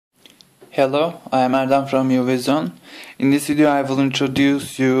Hello, I am Erdem from UVision. In this video I will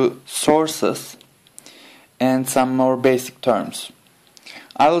introduce you sources and some more basic terms.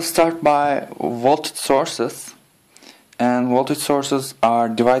 I will start by voltage sources, and voltage sources are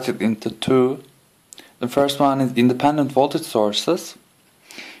divided into two. The first one is independent voltage sources.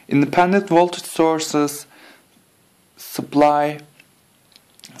 Independent voltage sources supply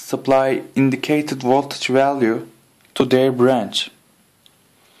indicated voltage value to their branch,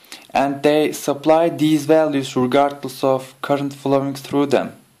 and they supply these values regardless of current flowing through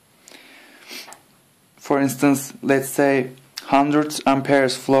them. For instance, let's say 100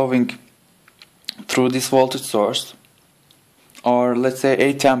 amperes flowing through this voltage source, or let's say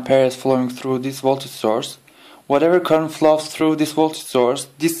 80 amperes flowing through this voltage source. Whatever current flows through this voltage source,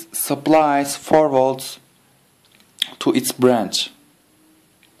 this supplies 4 volts to its branch.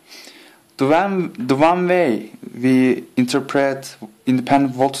 The one way we interpret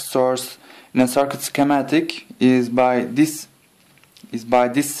independent voltage source in a circuit schematic is by this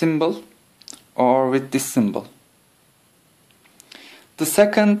symbol or with this symbol. The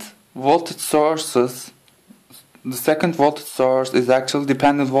second voltage source is actually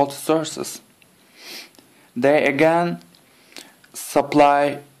dependent voltage sources. They again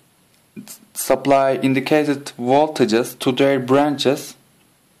supply indicated voltages to their branches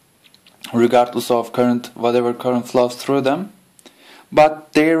regardless of whatever current flows through them,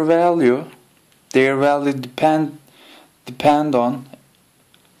 but their value depend on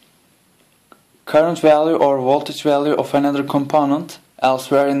current value or voltage value of another component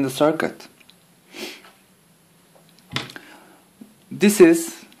elsewhere in the circuit. This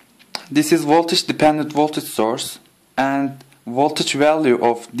is voltage dependent voltage source, and voltage value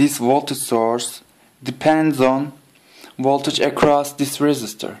of this voltage source depends on voltage across this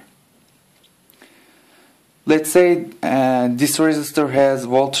resistor. Let's say this resistor has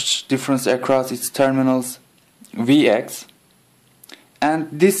voltage difference across its terminals Vx, and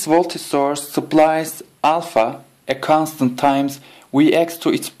this voltage source supplies alpha, a constant, times Vx to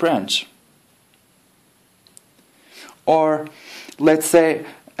its branch. Or let's say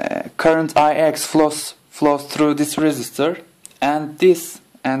current Ix flows through this resistor, and this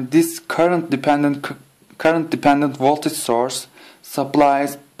current dependent voltage source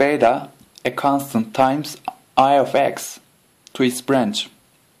supplies beta, a constant, times I of x to its branch.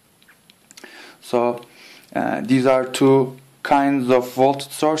 So these are two kinds of voltage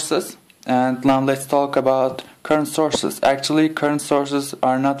sources, and now let's talk about current sources. Actually, current sources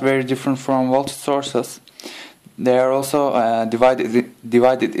are not very different from voltage sources. They are also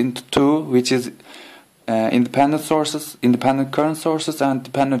divided into two, which is independent current sources, and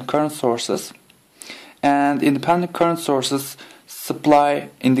dependent current sources. And independent current sources supply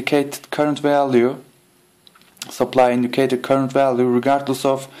indicated current value regardless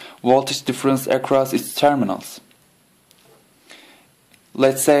of voltage difference across its terminals.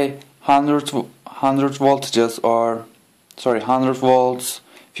 Let's say 100 voltages, or 100 volts,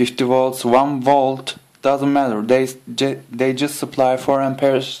 50 volts, 1 volt, doesn't matter. They just supply 4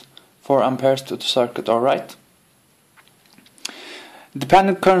 amperes to the circuit. All right.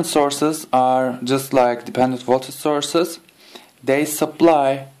 Dependent current sources are just like dependent voltage sources. They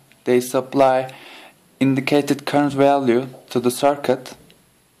supply indicated current value to the circuit,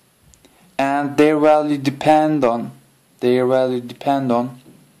 and their value depend on the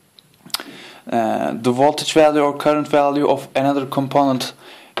voltage value or current value of another component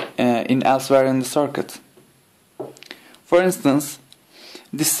elsewhere in the circuit. For instance,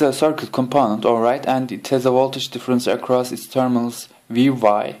 this is a circuit component, alright, and it has a voltage difference across its terminals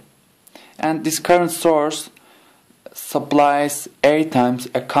Vy, and this current source supplies A times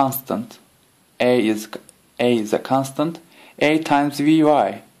a constant. A is a constant, A times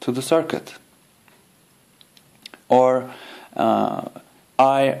Vy to the circuit. Or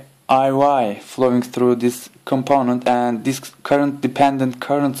Iy flowing through this component, and this current dependent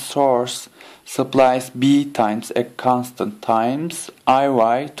current source supplies B times a constant times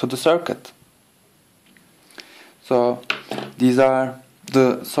Iy to the circuit. So these are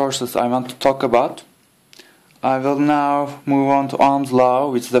the sources I want to talk about. I will now move on to Ohm's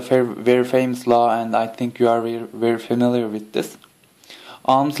law, which is a very famous law, and I think you are very familiar with this.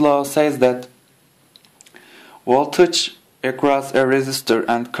 Ohm's law says that voltage across a resistor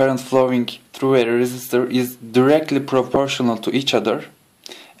and current flowing through a resistor is directly proportional to each other,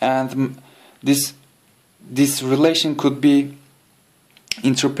 and this relation could be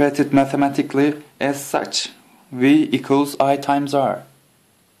interpreted mathematically as such: V equals I times R.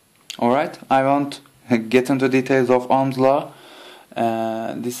 Alright, I won't get into details of Ohm's law.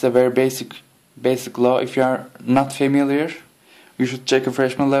 This is a very basic law. If you are not familiar you should check a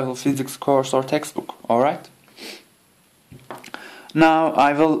freshman level physics course or textbook. Alright? Now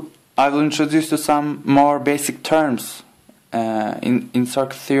I will introduce you some more basic terms in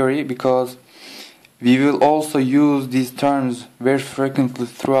circuit theory, because we will also use these terms very frequently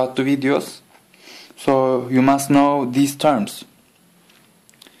throughout the videos. So you must know these terms.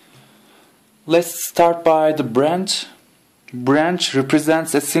 Let's start by the branch. Branch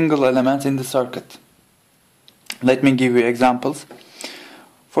represents a single element in the circuit. Let me give you examples.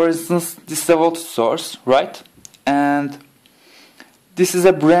 For instance, this is a voltage source, right? And this is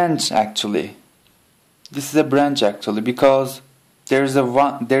a branch actually. This is a branch actually, because there is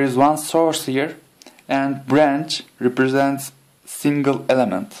one source here, and branch represents single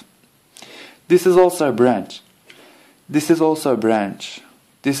element. This is also a branch. This is also a branch.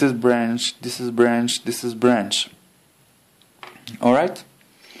 This is branch, this is branch, this is branch. Alright?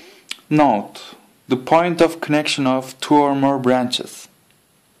 Note the point of connection of two or more branches.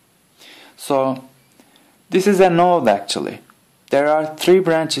 So this is a node actually. There are three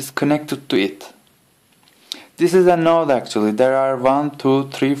branches connected to it. This is a node actually. There are 1, 2,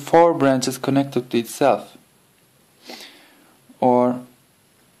 3, 4 branches connected to itself. Or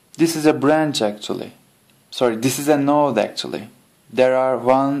this is a branch actually. Sorry, this is a node actually. There are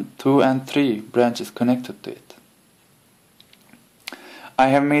 1, 2, and 3 branches connected to it. I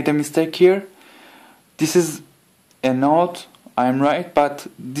have made a mistake here. This is a node, I am right, but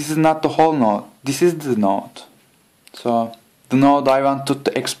this is not the whole node. This is the node. So the node I wanted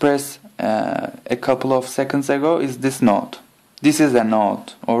to express a couple of seconds ago is this node. This is a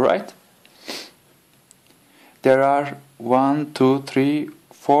node, alright? There are 1, 2, 3,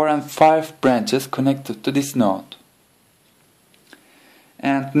 4, and 5 branches connected to this node.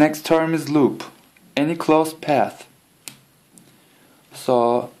 And next term is loop. Any closed path.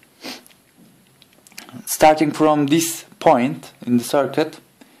 So starting from this point in the circuit,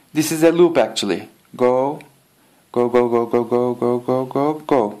 this is a loop actually. Go, go, go, go, go, go, go, go, go,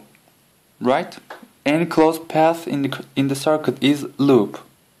 go. Right? Any closed path in the circuit is loop.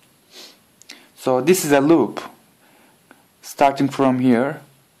 So this is a loop. Starting from here,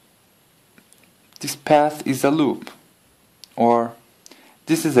 this path is a loop. Or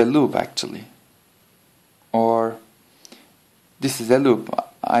this is a loop actually. Or this is a loop.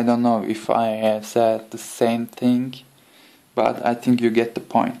 I don't know if I have said the same thing, but I think you get the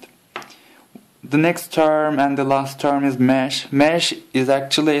point. The next term and the last term is mesh. Mesh is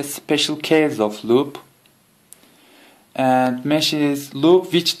actually a special case of loop. And mesh is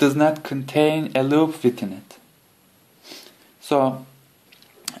loop which does not contain a loop within it. So,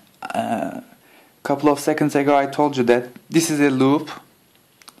 a couple of seconds ago I told you that this is a loop.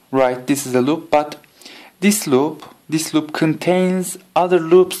 Right, this is a loop, but this loop contains other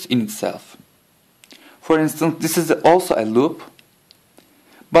loops in itself. For instance, this is also a loop,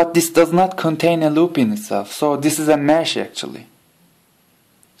 but this does not contain a loop in itself. So this is a mesh actually.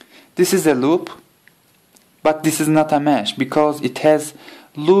 This is a loop, but this is not a mesh because it has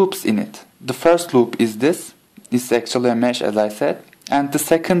loops in it. The first loop is this. This is actually a mesh, as I said. And the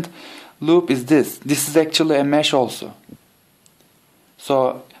second loop is this. This is actually a mesh also.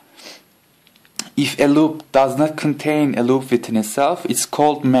 So if a loop does not contain a loop within itself, it's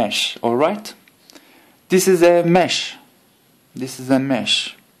called mesh, alright? This is a mesh. This is a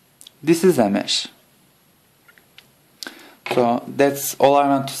mesh. This is a mesh. So that's all I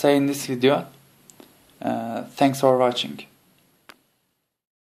want to say in this video. Thanks for watching.